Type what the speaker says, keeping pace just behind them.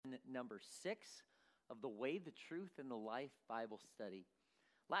number 6 of the Way, the Truth, and the Life Bible study.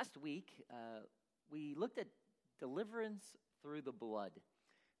 Last week, we looked at deliverance through the blood.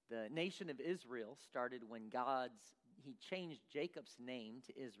 The nation of Israel started when he changed Jacob's name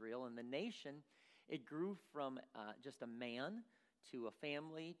to Israel, and the nation, it grew from just a man to a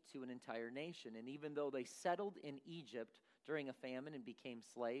family to an entire nation. And even though they settled in Egypt during a famine and became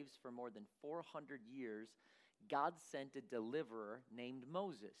slaves for more than 400 years, God sent a deliverer named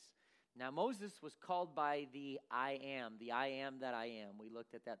Moses. Now, Moses was called by the I am that I am. We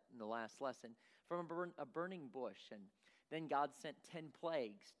looked at that in the last lesson, from a burning bush. And then God sent 10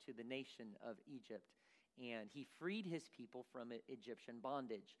 plagues to the nation of Egypt, and he freed his people from Egyptian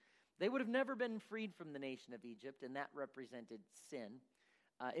bondage. They would have never been freed from the nation of Egypt, and that represented sin,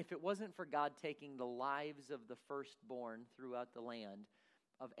 if it wasn't for God taking the lives of the firstborn throughout the land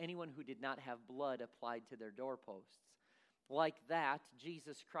of anyone who did not have blood applied to their doorposts. Like that,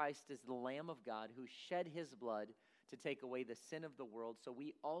 Jesus Christ is the Lamb of God who shed his blood to take away the sin of the world, so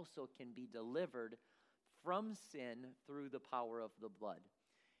we also can be delivered from sin through the power of the blood.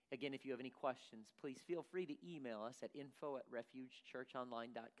 Again, if you have any questions, please feel free to email us at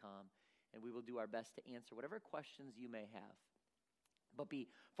info@refugechurchonline.com, and we will do our best to answer whatever questions you may have. But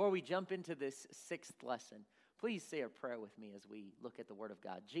before we jump into this 6th lesson, please say a prayer with me as we look at the Word of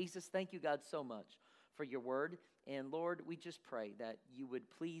God. Jesus, thank you, God, so much for your Word. And Lord, we just pray that you would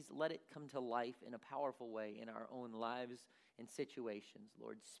please let it come to life in a powerful way in our own lives and situations.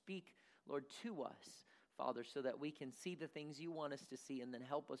 Lord, speak, Lord, to us, Father, so that we can see the things you want us to see, and then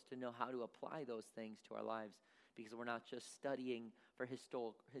help us to know how to apply those things to our lives, because we're not just studying for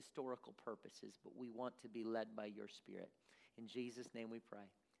historical purposes, but we want to be led by your Spirit. In Jesus' name we pray.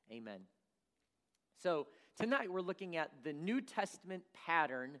 Amen. So tonight we're looking at the New Testament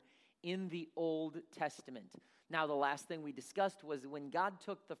pattern in the Old Testament. Now, the last thing we discussed was when God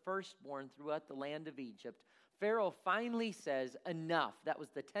took the firstborn throughout the land of Egypt, Pharaoh finally says, enough. That was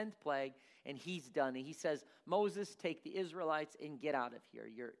the 10th plague, and he's done. And he says, Moses, take the Israelites and get out of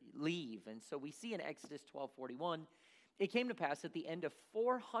here. Leave. And so we see in Exodus 12:41, it came to pass at the end of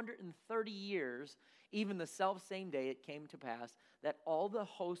 430 years, even the self-same day it came to pass, that all the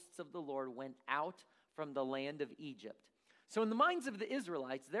hosts of the Lord went out from the land of Egypt. So in the minds of the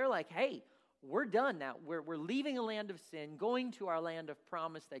Israelites, they're like, hey, we're done now. We're leaving a land of sin, going to our land of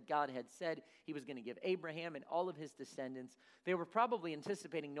promise that God had said he was going to give Abraham and all of his descendants. They were probably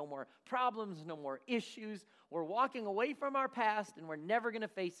anticipating no more problems, no more issues. We're walking away from our past, and we're never going to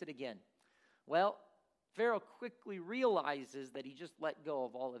face it again. Well, Pharaoh quickly realizes that he just let go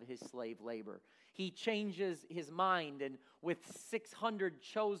of all of his slave labor. He changes his mind, and with 600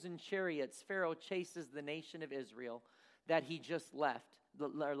 chosen chariots, Pharaoh chases the nation of Israel that he just let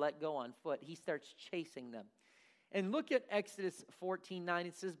go on foot. He starts chasing them. And look at Exodus 14:9.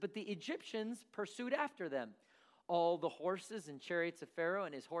 It says, but the Egyptians pursued after them. All the horses and chariots of Pharaoh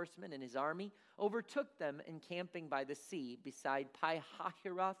and his horsemen and his army overtook them, encamping by the sea beside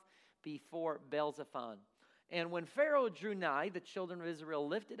Pi-hahiroth before Baal-zephon. And when Pharaoh drew nigh, the children of Israel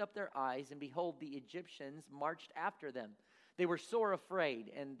lifted up their eyes, and behold, the Egyptians marched after them. They were sore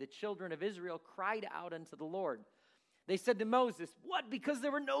afraid, and the children of Israel cried out unto the Lord. They said to Moses, what, because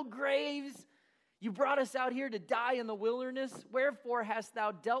there were no graves? You brought us out here to die in the wilderness? Wherefore hast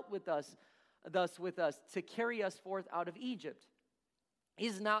thou dealt with us, thus with us, to carry us forth out of Egypt?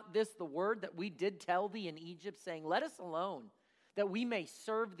 Is not this the word that we did tell thee in Egypt, saying, let us alone, that we may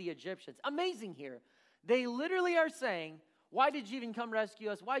serve the Egyptians? Amazing here. They literally are saying, why did you even come rescue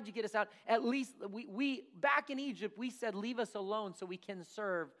us? Why did you get us out? At least we back in Egypt, we said, leave us alone so we can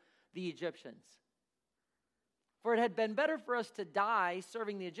serve the Egyptians. For it had been better for us to die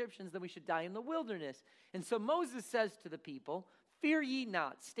serving the Egyptians than we should die in the wilderness. And so Moses says to the people, fear ye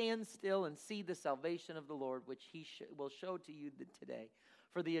not, stand still and see the salvation of the Lord, which he will show to you today.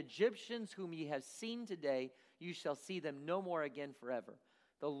 For the Egyptians whom ye have seen today, you shall see them no more again forever.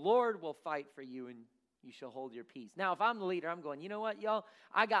 The Lord will fight for you, and you shall hold your peace. Now, if I'm the leader, I'm going, you know what, y'all?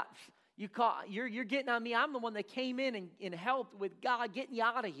 You're getting on me. I'm the one that came in and helped with God getting you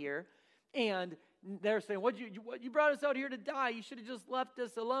out of here. And they're saying, what you brought us out here to die. You should have just left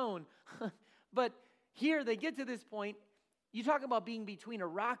us alone. But here they get to this point. You talk about being between a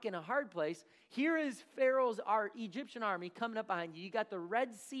rock and a hard place. Here is Pharaoh's Egyptian army coming up behind you. You got the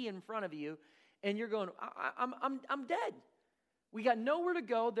Red Sea in front of you, and you're going, I'm dead. We got nowhere to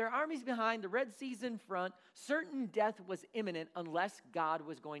go. Their army's behind. The Red Sea's in front. Certain death was imminent unless God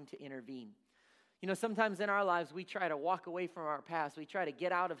was going to intervene. You know, sometimes in our lives, we try to walk away from our past. We try to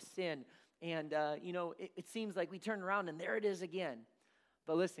get out of sin. And, it seems like we turn around and there it is again.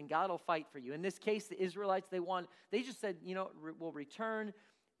 But listen, God will fight for you. In this case, the Israelites, they just said, we'll return.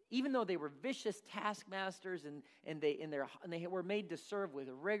 even though they were vicious taskmasters and they were made to serve with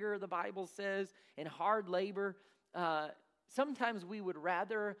rigor, the Bible says, and hard labor, sometimes we would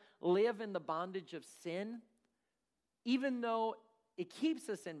rather live in the bondage of sin. Even though it keeps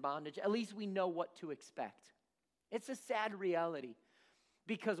us in bondage, at least we know what to expect. It's a sad reality.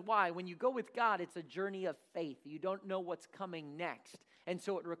 Because why? When you go with God, it's a journey of faith. You don't know what's coming next. And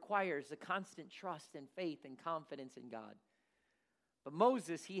so it requires a constant trust and faith and confidence in God. But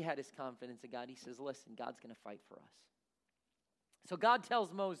Moses, he had his confidence in God. He says, listen, God's going to fight for us. So God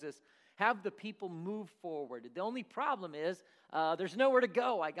tells Moses, have the people move forward. The only problem is there's nowhere to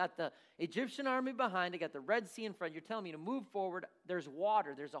go. I got the Egyptian army behind. I got the Red Sea in front. You're telling me to move forward. There's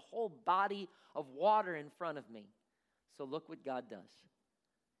water. There's a whole body of water in front of me. So look what God does.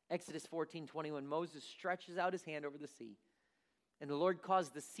 Exodus 14:21, Moses stretches out his hand over the sea, and the Lord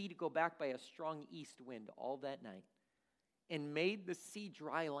caused the sea to go back by a strong east wind all that night, and made the sea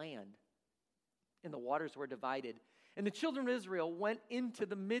dry land, and the waters were divided. And the children of Israel went into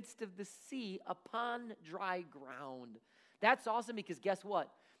the midst of the sea upon dry ground. That's awesome because guess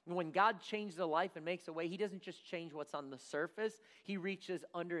what? When God changes a life and makes a way, he doesn't just change what's on the surface. He reaches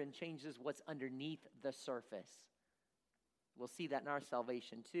under and changes what's underneath the surface. We'll see that in our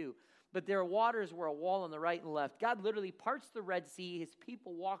salvation too. But their waters were a wall on the right and left. God literally parts the Red Sea. His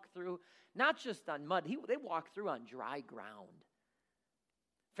people walk through, not just on mud. They walk through on dry ground.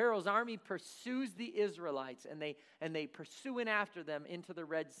 Pharaoh's army pursues the Israelites, and they pursue in after them into the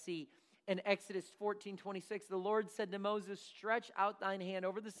Red Sea. In Exodus 14:26, the Lord said to Moses, stretch out thine hand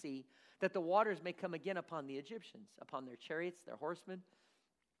over the sea, that the waters may come again upon the Egyptians, upon their chariots, their horsemen.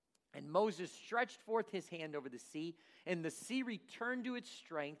 And Moses stretched forth his hand over the sea, and the sea returned to its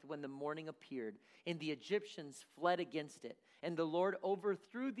strength when the morning appeared, and the Egyptians fled against it. And the Lord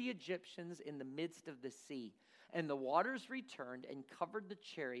overthrew the Egyptians in the midst of the sea. And the waters returned and covered the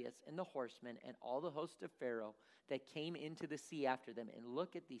chariots and the horsemen and all the host of Pharaoh that came into the sea after them. And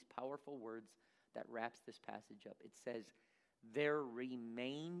look at these powerful words that wraps this passage up. It says, there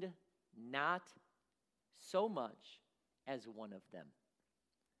remained not so much as one of them.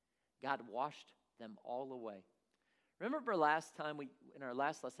 God washed them all away. Remember last time in our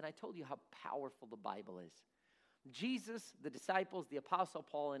last lesson, I told you how powerful the Bible is. Jesus, the disciples, the Apostle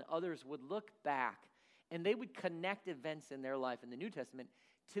Paul, and others would look back and they would connect events in their life in the New Testament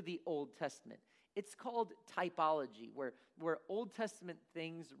to the Old Testament. It's called typology, where Old Testament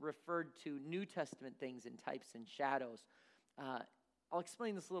things referred to New Testament things in types and shadows. I'll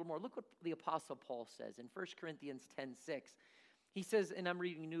explain this a little more. Look what the Apostle Paul says in 1 Corinthians 10:6. He says, and I'm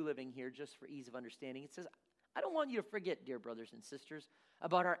reading New Living here just for ease of understanding. It says, I don't want you to forget, dear brothers and sisters,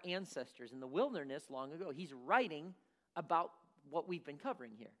 about our ancestors in the wilderness long ago. He's writing about what we've been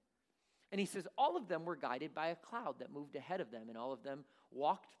covering here. And he says, all of them were guided by a cloud that moved ahead of them, and all of them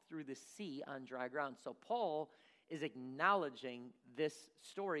walked through the sea on dry ground. So Paul is acknowledging this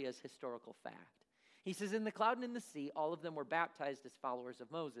story as historical fact. He says, in the cloud and in the sea, all of them were baptized as followers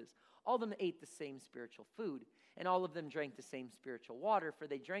of Moses. All of them ate the same spiritual food, and all of them drank the same spiritual water, for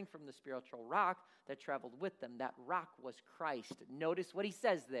they drank from the spiritual rock that traveled with them. That rock was Christ. Notice what he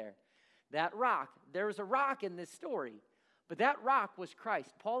says there. That rock, there was a rock in this story, but that rock was Christ.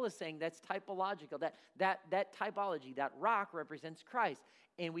 Paul is saying that's typological. That typology, that rock represents Christ.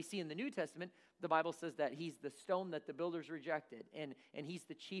 And we see in the New Testament, the Bible says that he's the stone that the builders rejected, and he's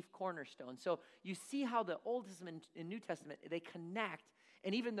the chief cornerstone. So you see how the Old Testament and New Testament, they connect.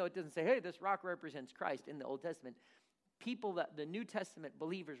 And even though it doesn't say, hey, this rock represents Christ in the Old Testament, people that the New Testament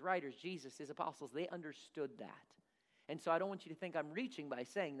believers, writers, Jesus, his apostles, they understood that. And so I don't want you to think I'm reaching by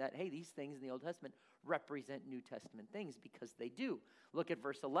saying that, hey, these things in the Old Testament represent New Testament things, because they do. Look at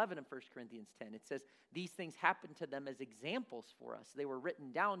verse 11 of 1 Corinthians 10. It says, these things happened to them as examples for us. They were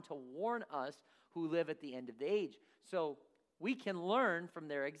written down to warn us who live at the end of the age. So we can learn from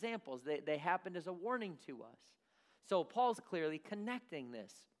their examples. They happened as a warning to us. So Paul's clearly connecting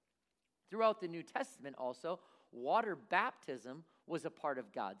this. Throughout the New Testament also, water baptism was a part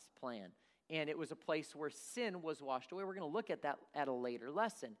of God's plan. And it was a place where sin was washed away. We're going to look at that at a later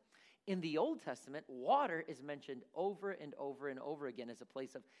lesson. In the Old Testament, water is mentioned over and over and over again as a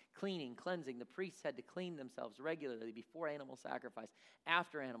place of cleaning, cleansing. The priests had to clean themselves regularly before animal sacrifice,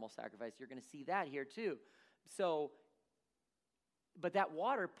 after animal sacrifice. You're going to see that here too. So, but that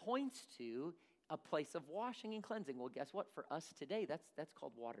water points to a place of washing and cleansing. Well, guess what? For us today, that's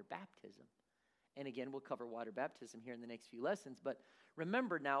called water baptism. And again, we'll cover water baptism here in the next few lessons. But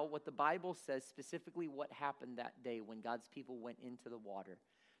remember now what the Bible says, specifically what happened that day when God's people went into the water.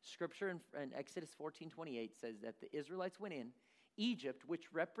 Scripture in Exodus 14:28 says that the Israelites went in, Egypt,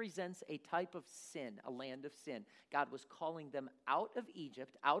 which represents a type of sin, a land of sin. God was calling them out of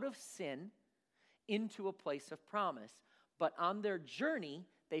Egypt, out of sin, into a place of promise. But on their journey,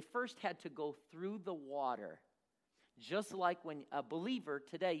 they first had to go through the water. Just like when a believer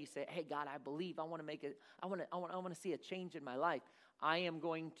today, you say, hey, God, I believe, I want to see a change in my life. I am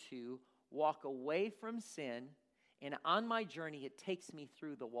going to walk away from sin, and on my journey, it takes me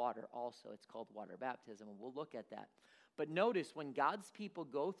through the water also. It's called water baptism, and we'll look at that. But notice, when God's people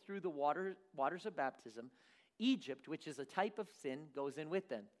go through the waters of baptism, Egypt, which is a type of sin, goes in with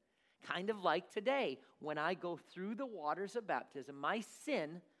them. Kind of like today, when I go through the waters of baptism, my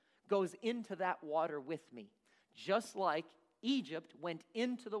sin goes into that water with me. Just like Egypt went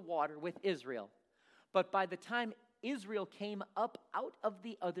into the water with Israel. But by the time Israel came up out of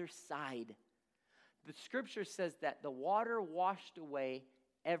the other side, the scripture says that the water washed away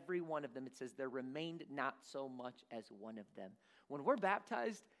every one of them. It says there remained not so much as one of them. When we're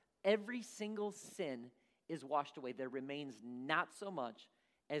baptized, every single sin is washed away. There remains not so much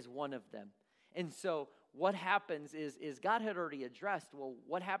as one of them. And so what happens is God had already addressed, well,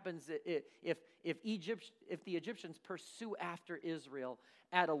 what happens if the Egyptians pursue after Israel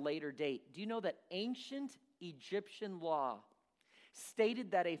at a later date? Do you know that ancient Egyptian law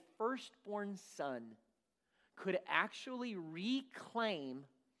stated that a firstborn son could actually reclaim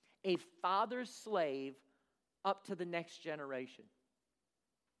a father's slave up to the next generation?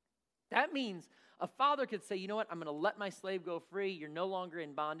 That means a father could say, you know what, I'm going to let my slave go free. You're no longer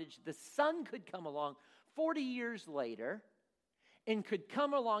in bondage. The son could come along 40 years later and could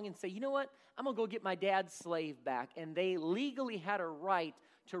come along and say, you know what, I'm going to go get my dad's slave back. And they legally had a right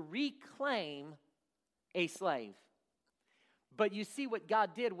to reclaim a slave. But you see what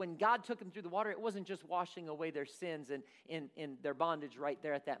God did when God took them through the water. It wasn't just washing away their sins and their bondage right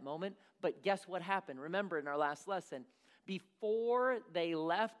there at that moment. But guess what happened? Remember in our last lesson, before they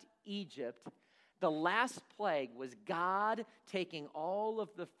left Egypt, the last plague was God taking all of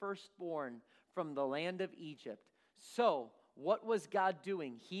the firstborn from the land of Egypt. So what was God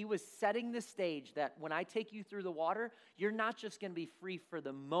doing? He was setting the stage that when I take you through the water, you're not just going to be free for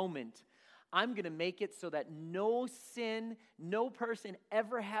the moment. I'm going to make it so that no sin, no person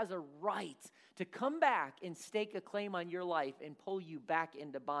ever has a right to come back and stake a claim on your life and pull you back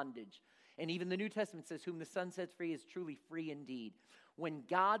into bondage. And even the New Testament says, whom the Son sets free is truly free indeed. When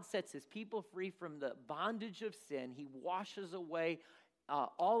God sets his people free from the bondage of sin, he washes away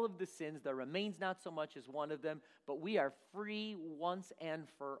all of the sins. There remains not so much as one of them, but we are free once and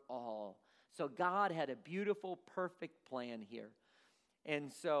for all. So God had a beautiful, perfect plan here.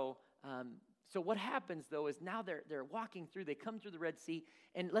 And so what happens, though, is now they're walking through. They come through the Red Sea,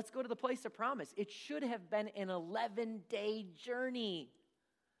 and let's go to the place of promise. It should have been an 11-day journey.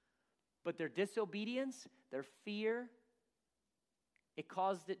 But their disobedience, their fear, it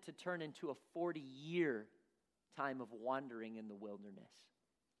caused it to turn into a 40-year time of wandering in the wilderness.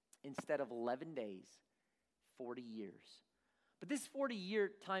 Instead of 11 days, 40 years. But this 40-year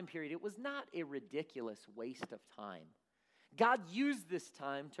time period, it was not a ridiculous waste of time. God used this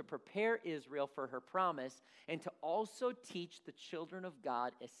time to prepare Israel for her promise and to also teach the children of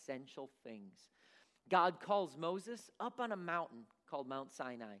God essential things. God calls Moses up on a mountain called Mount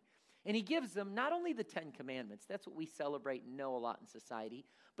Sinai. And he gives them not only the 10 Commandments, that's what we celebrate and know a lot in society,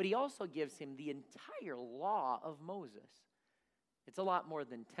 but he also gives him the entire law of Moses. It's a lot more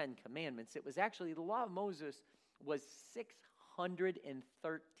than 10 Commandments. It was actually, the law of Moses was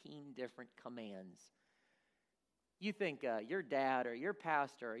 613 different commands. You think your dad or your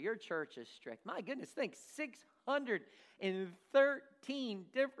pastor or your church is strict. My goodness, think 613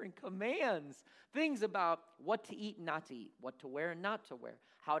 different commands. Things about what to eat and not to eat, what to wear and not to wear,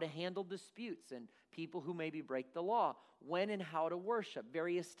 how to handle disputes and people who maybe break the law, when and how to worship,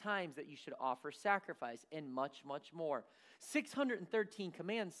 various times that you should offer sacrifice, and much, much more. 613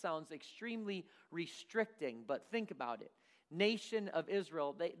 commands sounds extremely restricting, but think about it. Nation of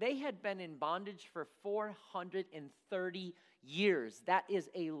Israel, they had been in bondage for 430 years. That is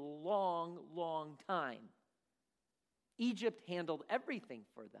a long, long time. Egypt handled everything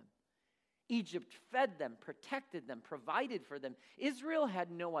for them. Egypt fed them, protected them, provided for them. Israel had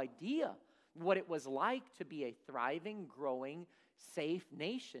no idea what it was like to be a thriving, growing, safe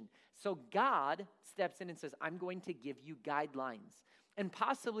nation. So God steps in and says, I'm going to give you guidelines. And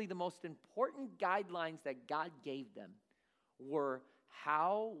possibly the most important guidelines that God gave them were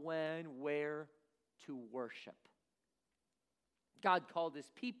how, when, where to worship. God called his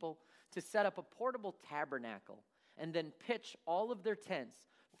people to set up a portable tabernacle and then pitch all of their tents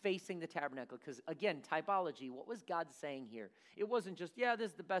facing the tabernacle. Because again, typology, what was God saying here? It wasn't just, yeah,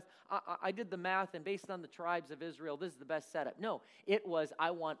 this is the best. I did the math, and based on the tribes of Israel, this is the best setup. No, it was,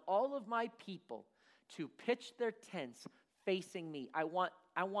 I want all of my people to pitch their tents facing me. I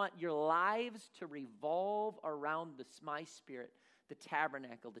want your lives to revolve around my spirit, the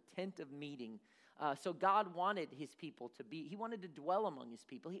tabernacle, the tent of meeting. So God wanted his people he wanted to dwell among his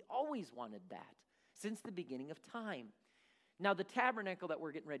people. He always wanted that since the beginning of time. Now, the tabernacle that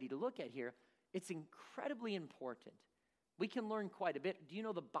we're getting ready to look at here, it's incredibly important. We can learn quite a bit. Do you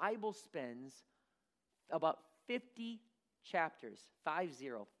know the Bible spends about 50 chapters,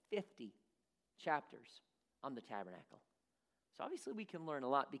 50 chapters on the tabernacle? So obviously we can learn a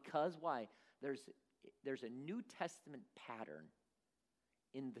lot because why? There's a New Testament pattern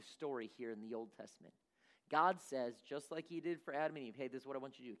in the story here in the Old Testament. God says, just like he did for Adam and Eve, hey, this is what I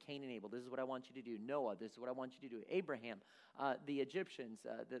want you to do. Cain and Abel, this is what I want you to do. Noah, this is what I want you to do. Abraham, the Egyptians,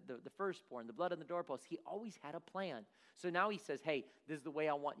 the firstborn, the blood on the doorpost. He always had a plan. So now he says, hey, this is the way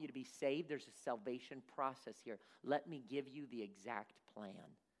I want you to be saved. There's a salvation process here. Let me give you the exact plan.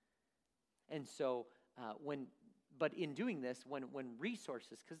 And so but in doing this, when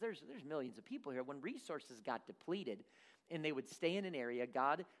resources, because there's millions of people here, when resources got depleted, and they would stay in an area,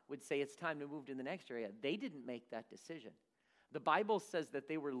 God would say it's time to move to the next area. They didn't make that decision. The Bible says that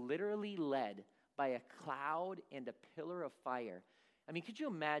they were literally led by a cloud and a pillar of fire. I mean, could you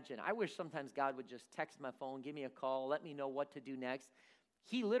imagine? I wish sometimes God would just text my phone, give me a call, let me know what to do next.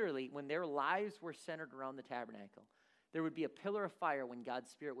 He literally, when their lives were centered around the tabernacle, there would be a pillar of fire when God's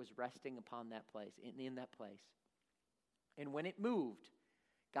Spirit was resting upon that place, in that place. And when it moved,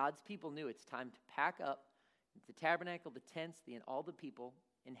 God's people knew it's time to pack up the tabernacle, the tents, and all the people,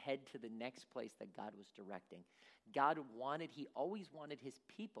 and head to the next place that God was directing. He always wanted his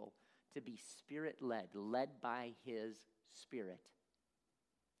people to be Spirit-led, led by his Spirit.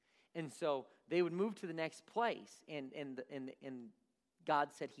 And so they would move to the next place, and God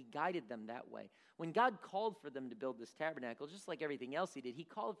said he guided them that way. When God called for them to build this tabernacle, just like everything else he did, he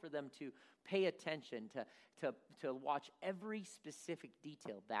called for them to pay attention, to watch every specific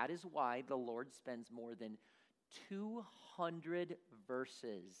detail. That is why the Lord spends more than 200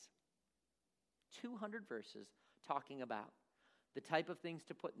 verses talking about the type of things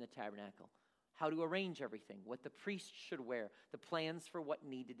to put in the tabernacle, how to arrange everything, what the priest should wear, the plans for what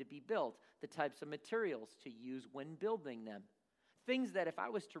needed to be built, the types of materials to use when building them. Things that if I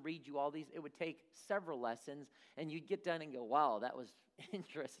was to read you all these, it would take several lessons, and you'd get done and go, wow, that was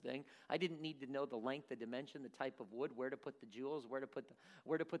interesting. I didn't need to know the length, the dimension, the type of wood, where to put the jewels, where to put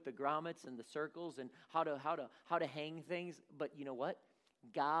the grommets and the circles, and how to hang things. But you know what?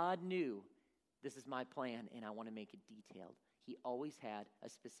 God knew this is my plan, and I want to make it detailed. He always had a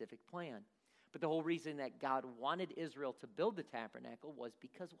specific plan. But the whole reason that God wanted Israel to build the tabernacle was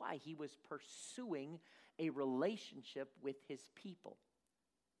because why? He was pursuing a relationship with his people.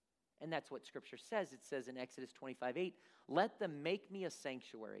 And that's what Scripture says. It says in Exodus 25:8, let them make me a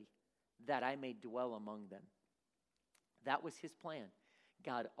sanctuary that I may dwell among them. That was his plan.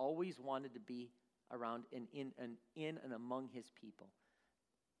 God always wanted to be around and in and among his people.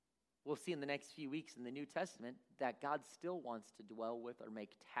 We'll see in the next few weeks in the New Testament that God still wants to dwell with or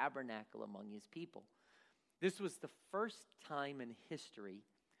make tabernacle among his people. This was the first time in history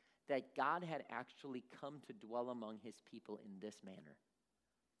that God had actually come to dwell among his people in this manner.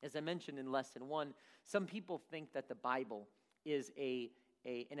 As I mentioned in lesson 1, some people think that the Bible is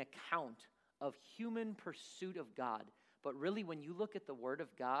an account of human pursuit of God. But really, when you look at the Word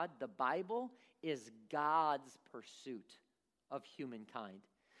of God, the Bible is God's pursuit of humankind.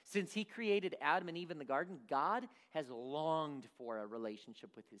 Since he created Adam and Eve in the garden, God has longed for a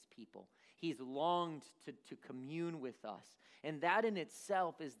relationship with his people. He's longed to commune with us. And that in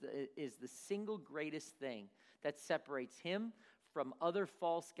itself is the single greatest thing that separates him from other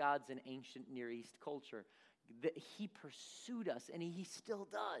false gods in ancient Near East culture. That he pursued us, and he still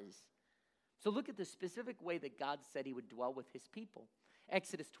does. So look at the specific way that God said he would dwell with his people.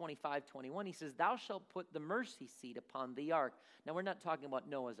 Exodus 25:21, he says, thou shalt put the mercy seat upon the ark. Now, we're not talking about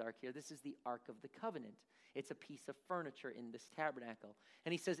Noah's ark here. This is the Ark of the Covenant. It's a piece of furniture in this tabernacle.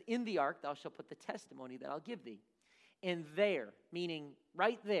 And he says, in the ark thou shalt put the testimony that I'll give thee. And there, meaning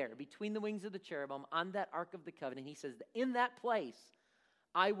right there, between the wings of the cherubim, on that Ark of the Covenant, he says, in that place,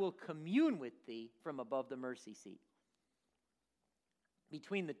 I will commune with thee from above the mercy seat.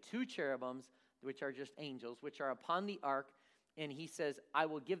 Between the two cherubims, which are just angels, which are upon the ark, and he says, I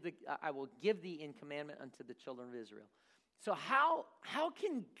will give thee in commandment unto the children of Israel. So how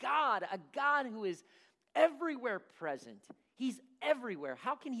can God, a God who is everywhere present, He's everywhere.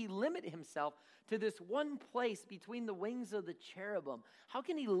 How can he limit himself to this one place between the wings of the cherubim? How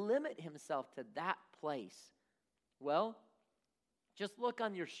can he limit himself to that place? Well, just look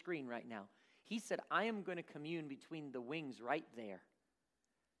on your screen right now. He said, I am going to commune between the wings right there.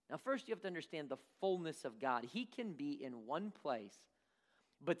 Now, first you have to understand the fullness of God. He can be in one place,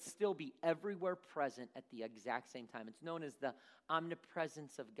 but still be everywhere present at the exact same time. It's known as the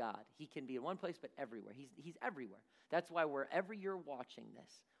omnipresence of God. He can be in one place, but everywhere. He's everywhere. That's why wherever you're watching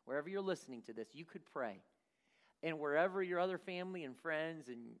this, wherever you're listening to this, you could pray. And wherever your other family and friends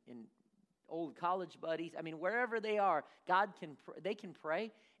and old college buddies, wherever they are, they can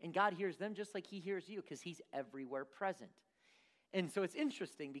pray, and God hears them just like he hears you, because he's everywhere present. And so it's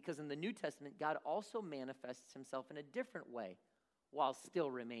interesting because in the New Testament, God also manifests himself in a different way while still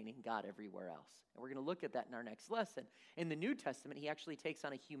remaining God everywhere else. And we're going to look at that in our next lesson. In the New Testament, he actually takes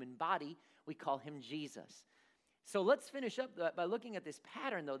on a human body. We call him Jesus. So let's finish up by looking at this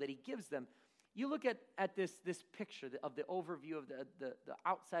pattern, though, that he gives them. You look at this picture of the overview of the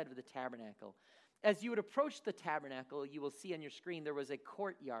outside of the tabernacle. As you would approach the tabernacle, you will see on your screen there was a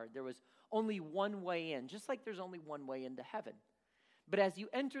courtyard. There was only one way in, just like there's only one way into heaven. But as you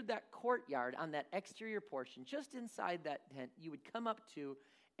entered that courtyard on that exterior portion, just inside that tent, you would come up to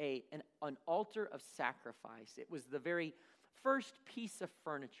an altar of sacrifice. It was the very first piece of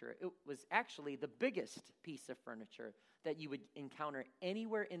furniture. It was actually the biggest piece of furniture that you would encounter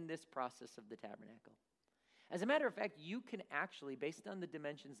anywhere in this process of the tabernacle. As a matter of fact, you can actually, based on the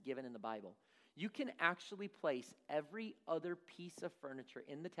dimensions given in the Bible, you can actually place every other piece of furniture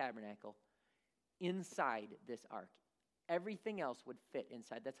in the tabernacle inside this ark. Everything else would fit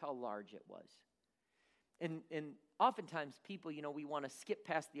inside. That's how large it was. And oftentimes people, we want to skip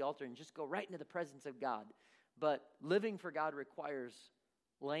past the altar and just go right into the presence of God. But living for God requires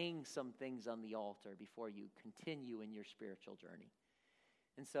laying some things on the altar before you continue in your spiritual journey.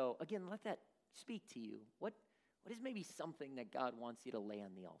 And so, again, let that speak to you. What is maybe something that God wants you to lay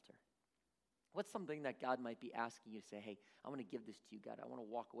on the altar? What's something that God might be asking you to say, hey, I want to give this to you, God. I want to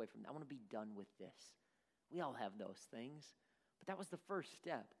walk away from that. I want to be done with this. We all have those things. But that was the first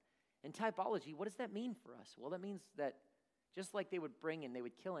step. In typology, what does that mean for us? Well, that means that just like they would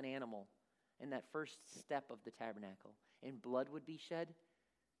kill an animal in that first step of the tabernacle, and blood would be shed,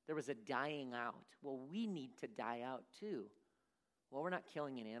 there was a dying out. Well, we need to die out too. Well, we're not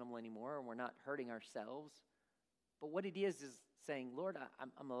killing an animal anymore, and we're not hurting ourselves. But what it is saying, Lord,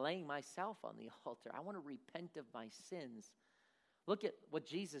 I'm laying myself on the altar. I want to repent of my sins. Look at what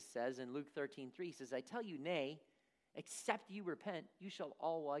Jesus says in Luke 13:3. He says, I tell you, nay, except you repent, you shall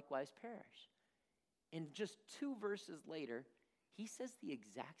all likewise perish. And just 2 verses later, he says the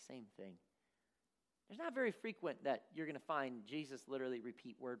exact same thing. It's not very frequent that you're going to find Jesus literally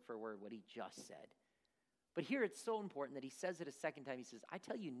repeat word for word what he just said. But here it's so important that he says it a second time. He says, I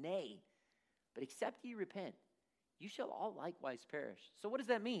tell you, nay, but except ye repent, you shall all likewise perish. So what does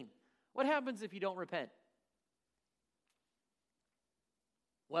that mean? What happens if you don't repent?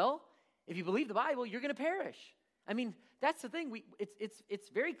 Well, if you believe the Bible, you're going to perish. That's the thing. It's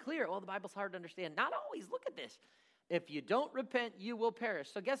very clear. Well, the Bible's hard to understand. Not always. Look at this. If you don't repent, you will perish.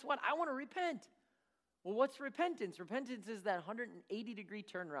 So guess what? I want to repent. Well, what's repentance? Repentance is that 180-degree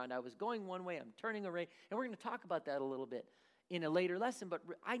turnaround. I was going one way, I'm turning away. And we're going to talk about that a little bit in a later lesson. But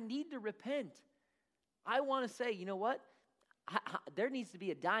I need to repent. I want to say, you know what? There needs to be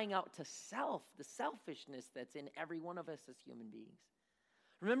a dying out to self, the selfishness that's in every one of us as human beings.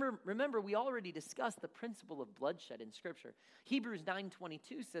 Remember, we already discussed the principle of bloodshed in Scripture. Hebrews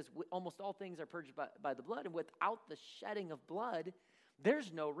 9:22 says almost all things are purged by the blood, and without the shedding of blood,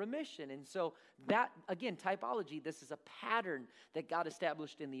 there's no remission. And so that, again, typology, this is a pattern that God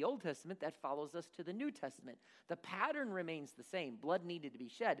established in the Old Testament that follows us to the New Testament. The pattern remains the same. Blood needed to be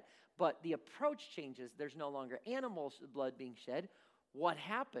shed, but the approach changes. There's no longer animal blood being shed. What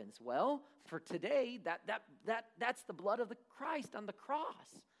happens? Well, for today, that's the blood of the Christ on the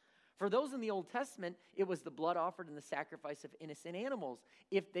cross. For those in the Old Testament, it was the blood offered in the sacrifice of innocent animals.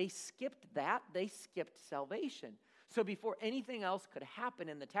 If they skipped that, they skipped salvation. So before anything else could happen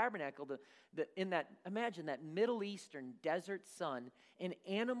in the tabernacle, imagine that Middle Eastern desert sun, an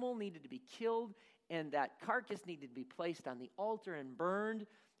animal needed to be killed, and that carcass needed to be placed on the altar and burned.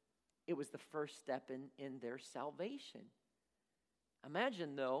 It was the first step in their salvation.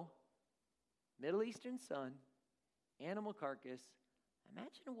 Imagine, though, Middle Eastern sun, animal carcass.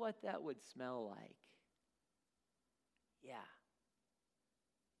 Imagine what that would smell like. Yeah.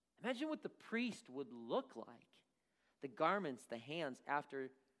 Imagine what the priest would look like. The garments, the hands,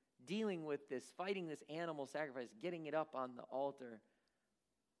 after dealing with this, fighting this animal sacrifice, getting it up on the altar.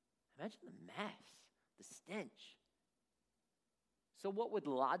 Imagine the mess, the stench. So what would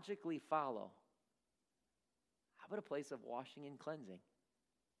logically follow? How about a place of washing and cleansing?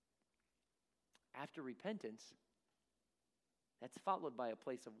 After repentance, that's followed by a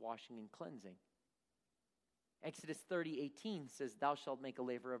place of washing and cleansing. Exodus 30:18 says, "Thou shalt make a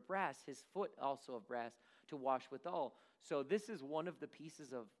laver of brass, his foot also of brass, to wash withal." So this is one of the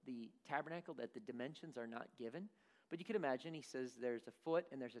pieces of the tabernacle that the dimensions are not given. But you can imagine, he says there's a foot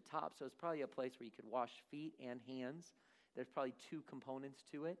and there's a top, so it's probably a place where you could wash feet and hands. There's probably two components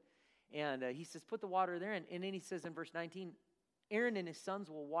to it. And he says, put the water there. And then he says in verse 19, Aaron and his sons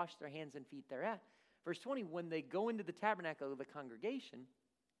will wash their hands and feet thereat. Verse 20, when they go into the tabernacle of the congregation,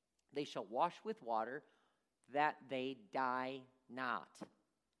 they shall wash with water that they die not.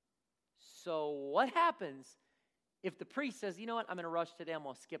 So what happens if the priest says, you know what, I'm going to rush today, I'm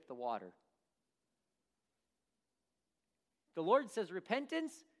going to skip the water? The Lord says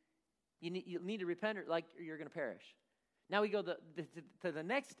repentance, you need to repent or you're going to perish. Now we go to the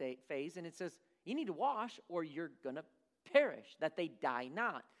next phase, and it says you need to wash or you're going to perish, that they die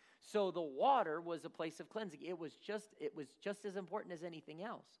not. So the water was a place of cleansing. It was just as important as anything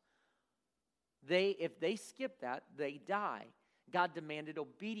else. If they skip that, they die. God demanded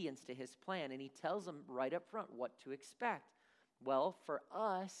obedience to his plan, and he tells them right up front what to expect. Well, for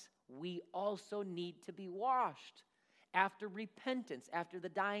us, we also need to be washed. After repentance, after the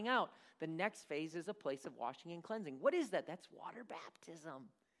dying out, the next phase is a place of washing and cleansing. What is that? That's water baptism.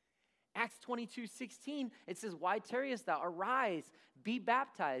 Acts 22:16, it says, "Why tarriest thou? Arise, be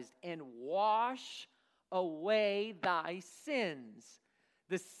baptized, and wash away thy sins."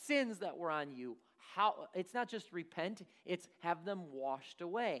 The sins that were on you. It's not just repent, it's have them washed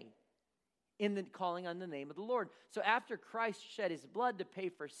away in the calling on the name of the Lord. So after Christ shed his blood to pay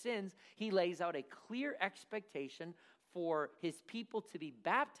for sins, he lays out a clear expectation for his people to be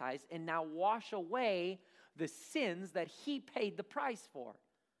baptized and now wash away the sins that he paid the price for.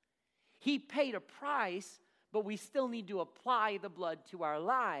 He paid a price, but we still need to apply the blood to our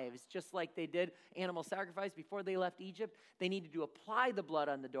lives, just like they did animal sacrifice before they left Egypt. They needed to apply the blood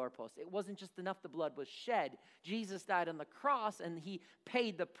on the doorpost. It wasn't just enough the blood was shed. Jesus died on the cross and he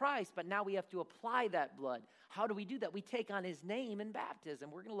paid the price, but now we have to apply that blood. How do we do that? We take on his name in baptism.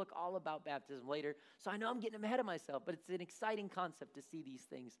 We're going to look all about baptism later, so I know I'm getting ahead of myself, but it's an exciting concept to see these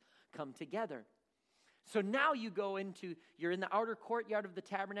things come together. So now you're in the outer courtyard of the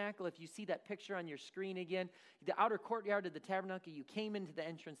tabernacle. If you see that picture on your screen again, the outer courtyard of the tabernacle, you came into the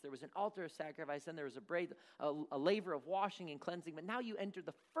entrance. There was an altar of sacrifice, and there was a laver of washing and cleansing. But now you enter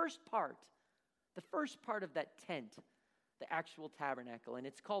the first part of that tent, the actual tabernacle, and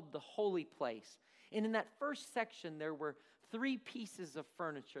it's called the holy place. And in that first section, there were 3 pieces of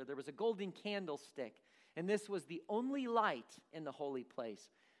furniture. There was a golden candlestick, and this was the only light in the holy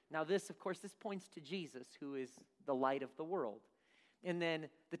place. Now this points to Jesus, who is the light of the world. And then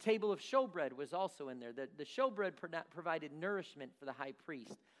the table of showbread was also in there. The showbread provided nourishment for the high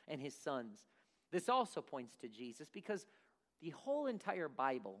priest and his sons. This also points to Jesus because the whole entire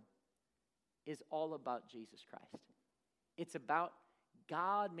Bible is all about Jesus Christ. It's about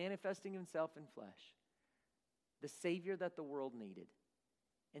God manifesting himself in flesh, the Savior that the world needed.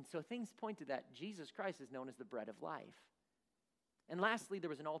 And so things point to that. Jesus Christ is known as the bread of life. And lastly, there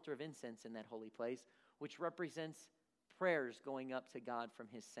was an altar of incense in that holy place, which represents prayers going up to God from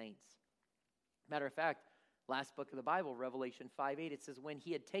his saints. Matter of fact, last book of the Bible, Revelation 5:8, it says, "When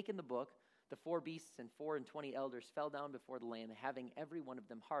he had taken the book, the 4 beasts and 24 elders fell down before the Lamb, having every one of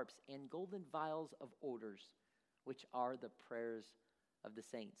them harps and golden vials of odors, which are the prayers of the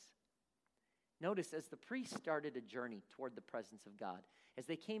saints." Notice as the priests started a journey toward the presence of God, as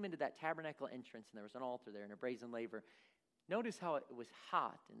they came into that tabernacle entrance, and there was an altar there and a brazen laver, notice how it was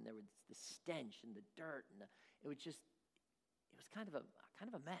hot, and there was the stench and the dirt, and it was kind of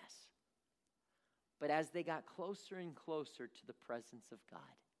a mess. But as they got closer and closer to the presence of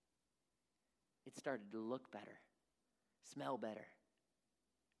God, it started to look better, smell better.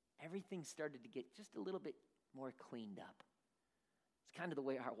 Everything started to get just a little bit more cleaned up. It's kind of the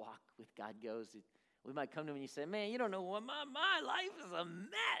way our walk with God goes. We might come to him and you say, "Man, you don't know what my life is a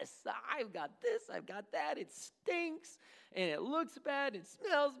mess. I've got this, I've got that. It stinks, and it looks bad, it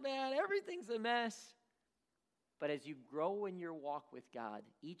smells bad. Everything's a mess." But as you grow in your walk with God,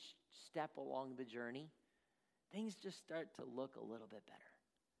 each step along the journey, things just start to look a little bit better.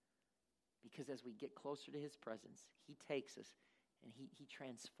 Because as we get closer to his presence, he takes us and he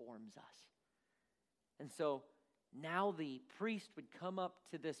transforms us. And so now the priest would come up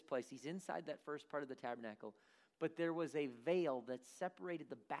to this place. He's inside that first part of the tabernacle, but there was a veil that separated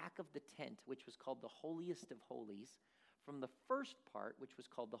the back of the tent, which was called the holiest of holies, from the first part, which was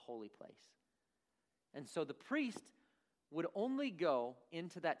called the holy place. And so the priest would only go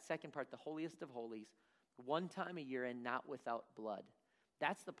into that second part, the holiest of holies, one time a year and not without blood.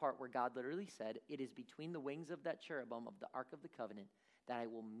 That's the part where God literally said, it is between the wings of that cherubim of the Ark of the Covenant that I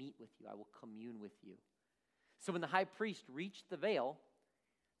will meet with you. I will commune with you. So when the high priest reached the veil,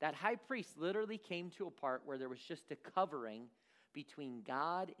 that high priest literally came to a part where there was just a covering between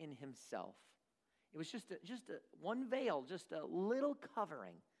God and himself. It was just one veil, just a little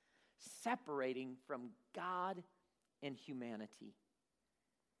covering separating from God and humanity.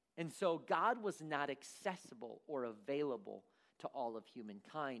 And so God was not accessible or available to all of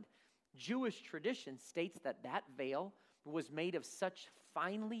humankind. Jewish tradition states that that veil was made of such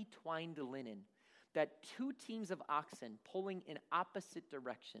finely twined linen that two teams of oxen pulling in opposite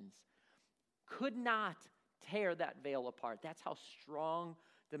directions could not tear that veil apart. That's how strong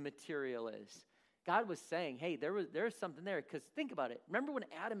the material is. God was saying, hey, there's something there. Because think about it. Remember when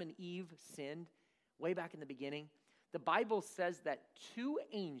Adam and Eve sinned way back in the beginning? The Bible says that two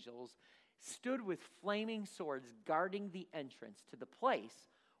angels stood with flaming swords guarding the entrance to the place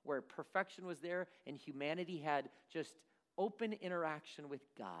where perfection was there and humanity had just open interaction with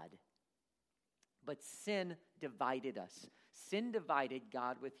God. But sin divided us. Sin divided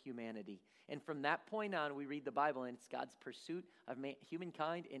God with humanity. And from that point on, we read the Bible, and it's God's pursuit of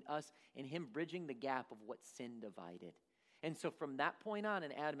humankind and us, and him bridging the gap of what sin divided. And so from that point on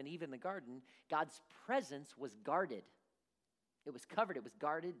in Adam and Eve in the garden, God's presence was guarded. It was covered. It was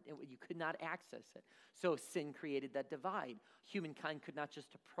guarded. You could not access it. So sin created that divide. Humankind could not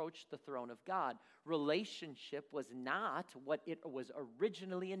just approach the throne of God. Relationship was not what it was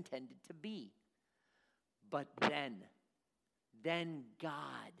originally intended to be. But then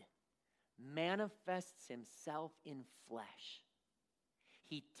God manifests himself in flesh.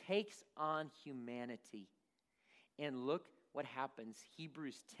 He takes on humanity. And look what happens.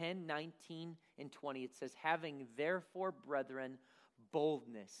 Hebrews 10, 19, and 20. It says, having therefore, brethren,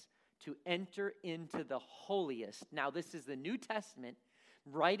 boldness to enter into the holiest. Now, this is the New Testament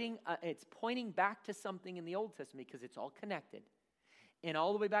writing. It's pointing back to something in the Old Testament because it's all connected. And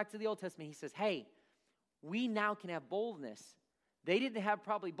all the way back to the Old Testament, he says, hey, we now can have boldness. They didn't have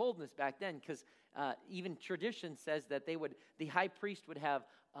probably boldness back then because even tradition says that the high priest would have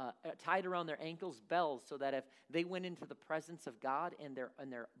tied around their ankles bells so that if they went into the presence of God and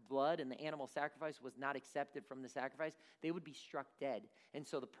their blood and the animal sacrifice was not accepted from the sacrifice, they would be struck dead. And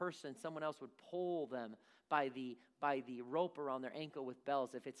so someone else would pull them by the rope around their ankle with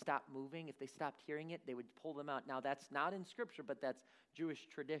bells. If it stopped moving, if they stopped hearing it, they would pull them out. Now that's not in Scripture, but that's Jewish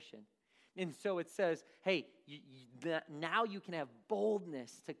tradition. And so it says, hey, now you can have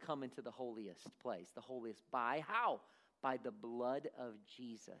boldness to come into the holiest place, the holiest. By how? By the blood of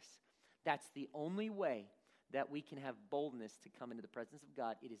Jesus. That's the only way that we can have boldness to come into the presence of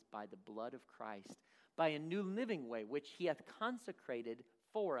God. It is by the blood of Christ, by a new living way, which he hath consecrated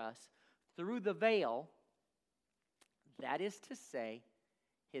for us through the veil, that is to say,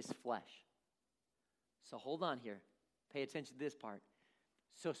 his flesh. So hold on here. Pay attention to this part.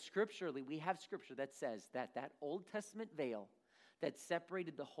 So scripturally, we have scripture that says that Old Testament veil that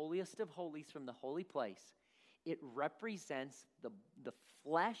separated the holiest of holies from the holy place, it represents the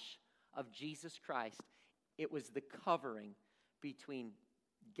flesh of Jesus Christ. It was the covering between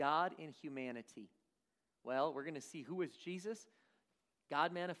God and humanity. Well, we're going to see who is Jesus.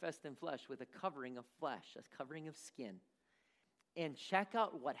 God manifest in flesh with a covering of flesh, a covering of skin. And check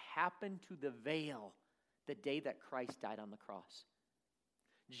out what happened to the veil the day that Christ died on the cross.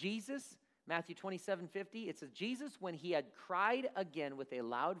 Jesus, Matthew 27:50, it says, Jesus, when he had cried again with a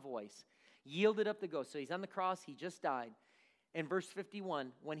loud voice, yielded up the ghost. So he's on the cross, he just died. In verse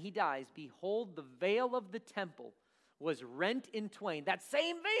 51, when he dies, behold, the veil of the temple was rent in twain. That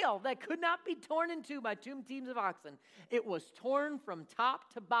same veil that could not be torn in two by two teams of oxen. It was torn from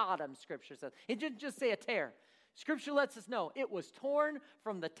top to bottom, Scripture says. It didn't just say a tear. Scripture lets us know it was torn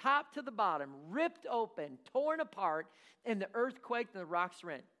from the top to the bottom, ripped open, torn apart, and the earth quaked and the rocks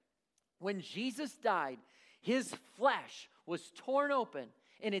rent. When Jesus died, his flesh was torn open,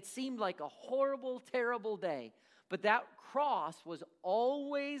 and it seemed like a horrible, terrible day. But that cross was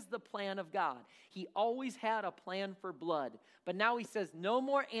always the plan of God. He always had a plan for blood. But now he says, no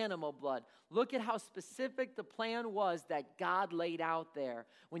more animal blood. Look at how specific the plan was that God laid out there.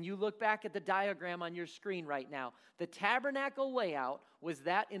 When you look back at the diagram on your screen right now, the tabernacle layout was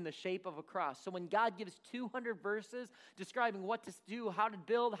that in the shape of a cross. So when God gives 200 verses describing what to do, how to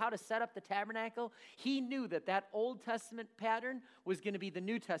build, how to set up the tabernacle, he knew that Old Testament pattern was going to be the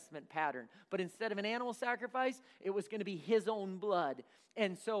New Testament pattern. But instead of an animal sacrifice, it was going to be his own blood.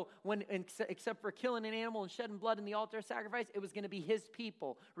 And so except for killing an animal and shedding blood in the altar sacrifice, it was going to be his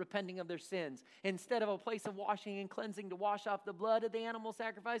people repenting of their sins. Instead of a place of washing and cleansing to wash off the blood of the animal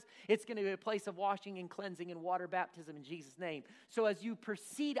sacrifice, it's going to be a place of washing and cleansing and water baptism in Jesus' name. So as you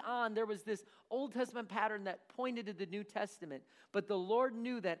proceed on, there was this Old Testament pattern that pointed to the New Testament. But the Lord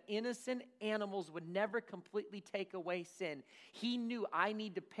knew that innocent animals would never completely take away sin. He knew, I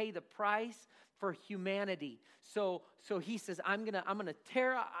need to pay the price for humanity. So he says, I'm gonna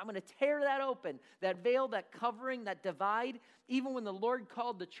tear that open, that veil, that covering, that divide. Even when the Lord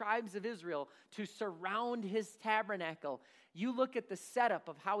called the tribes of Israel to surround his tabernacle, you look at the setup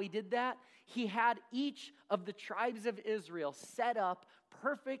of how he did that. He had each of the tribes of Israel set up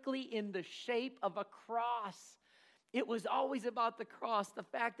perfectly in the shape of a cross. It was always about the cross, the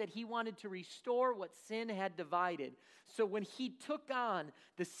fact that he wanted to restore what sin had divided. So when he took on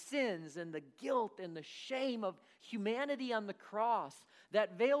the sins and the guilt and the shame of humanity on the cross,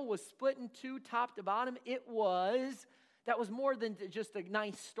 that veil was split in two, top to bottom. That was more than just a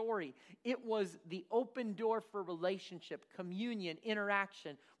nice story. It was the open door for relationship, communion,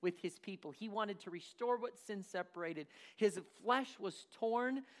 interaction with his people. He wanted to restore what sin separated. His flesh was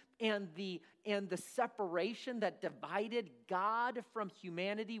torn, and the separation that divided God from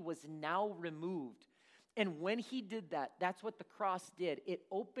humanity was now removed. And when he did that, that's what the cross did. It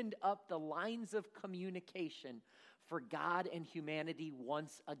opened up the lines of communication for God and humanity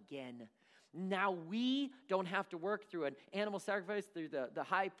once again. Now we don't have to work through an animal sacrifice, through the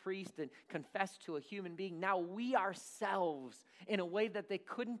high priest, and confess to a human being. Now we ourselves, in a way that they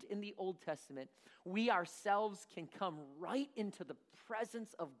couldn't in the Old Testament, we ourselves can come right into the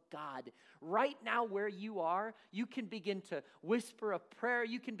presence of God. Right now where you are, you can begin to whisper a prayer.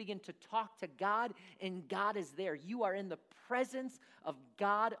 You can begin to talk to God, and God is there. You are in the presence of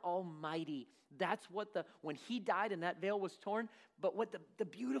God Almighty. That's what when he died and that veil was torn. But what the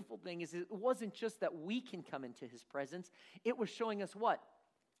beautiful thing is, it wasn't just that we can come into his presence. It was showing us what?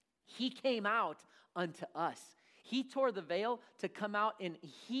 He came out unto us. He tore the veil to come out, and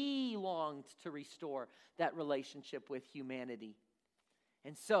he longed to restore that relationship with humanity.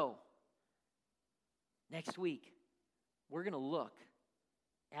 And so, next week, we're going to look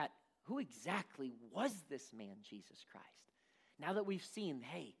at who exactly was this man, Jesus Christ. Now that we've seen,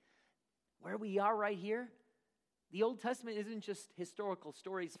 hey, where we are right here, the Old Testament isn't just historical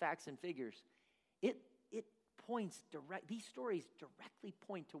stories, facts, and figures. It points these stories directly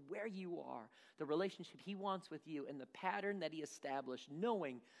point to where you are, the relationship he wants with you, and the pattern that he established,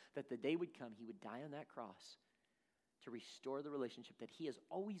 knowing that the day would come, he would die on that cross to restore the relationship that he has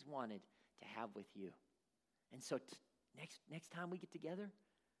always wanted to have with you. And so next time we get together,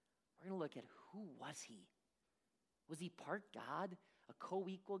 we're going to look at who was he? Was he part God, a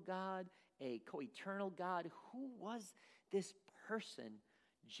co-equal God, a co-eternal God? Who was this person,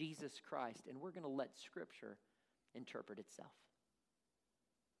 Jesus Christ? And we're going to let Scripture interpret itself.